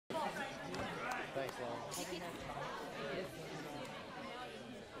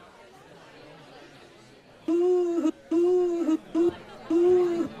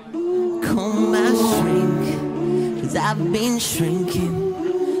Comb my shrink, 'cause I've been shrinking.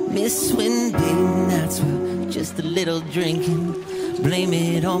 Miss Wendy, that's well, just a little drinking. Blame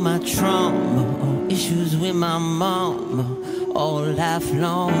it on my trauma, or issues with my mama, all life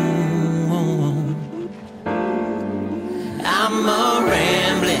long. I'm a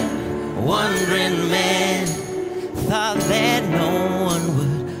rambling, wandering man. Thought that no one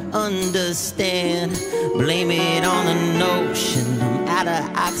would understand. Blame it on the notion I'm out of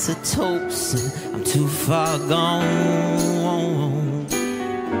oxytocin, I'm too far gone.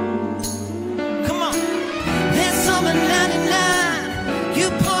 Come on. There's summer 99, you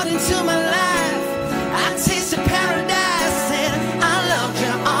poured into my life. I tasted paradise and I loved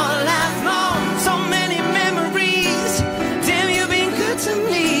you all life long. So many memories, damn, you've been good to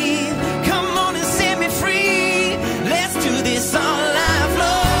me. Come on and set me free. Let's do this all life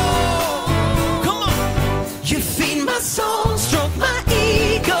long. Come on. You feed my soul, stroke my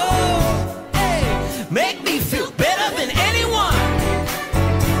ego. Hey, make me feel better than anyone.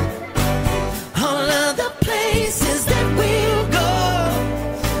 All of the places that we'll go,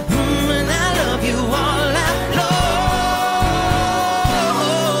 and I love you all night long.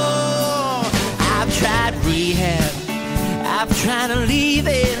 I've tried rehab, I've tried to leave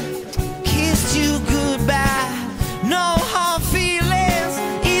it, kissed you goodbye, no hard feelings.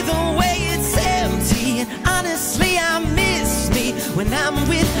 Either way it's empty, and honestly I miss me when I'm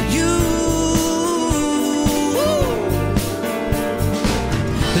with you.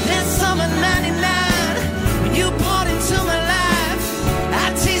 But that summer 99, when you poured into my life, I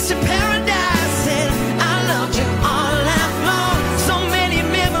tasted paradise and I loved you all life long. So many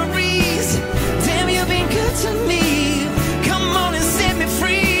memories, damn, you've been good to me. Come on and set me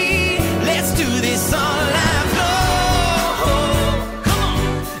free. Let's do this all life long. Come on.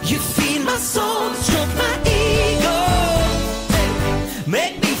 You feed my soul, stroke my ego. Hey,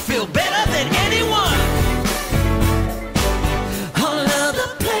 make me feel better than anyone. All of the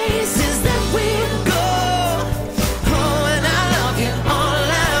places that we'll go, oh, and I love you all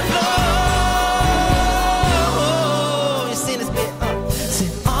life long. You sing this bit?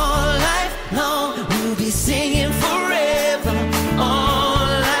 Sing all life long, we'll be singing forever. All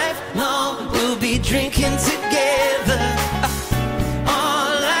life long, we'll be drinking together. All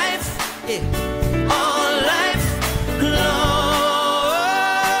life, yeah, all life long.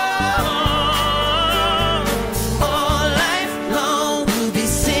 All life long, we'll be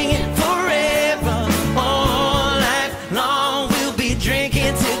singing forever. All life long, we'll be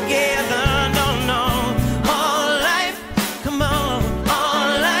drinking together. No, no. All life, come on. All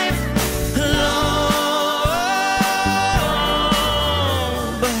life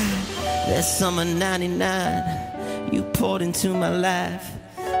long. But that summer 99, you poured into my life,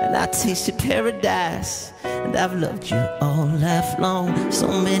 and I tasted paradise, and I've loved you all life long. So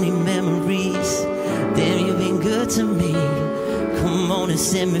many memories, damn, you've been good to me. Come on and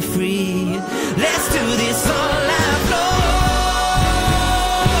set me free. Let's do this all life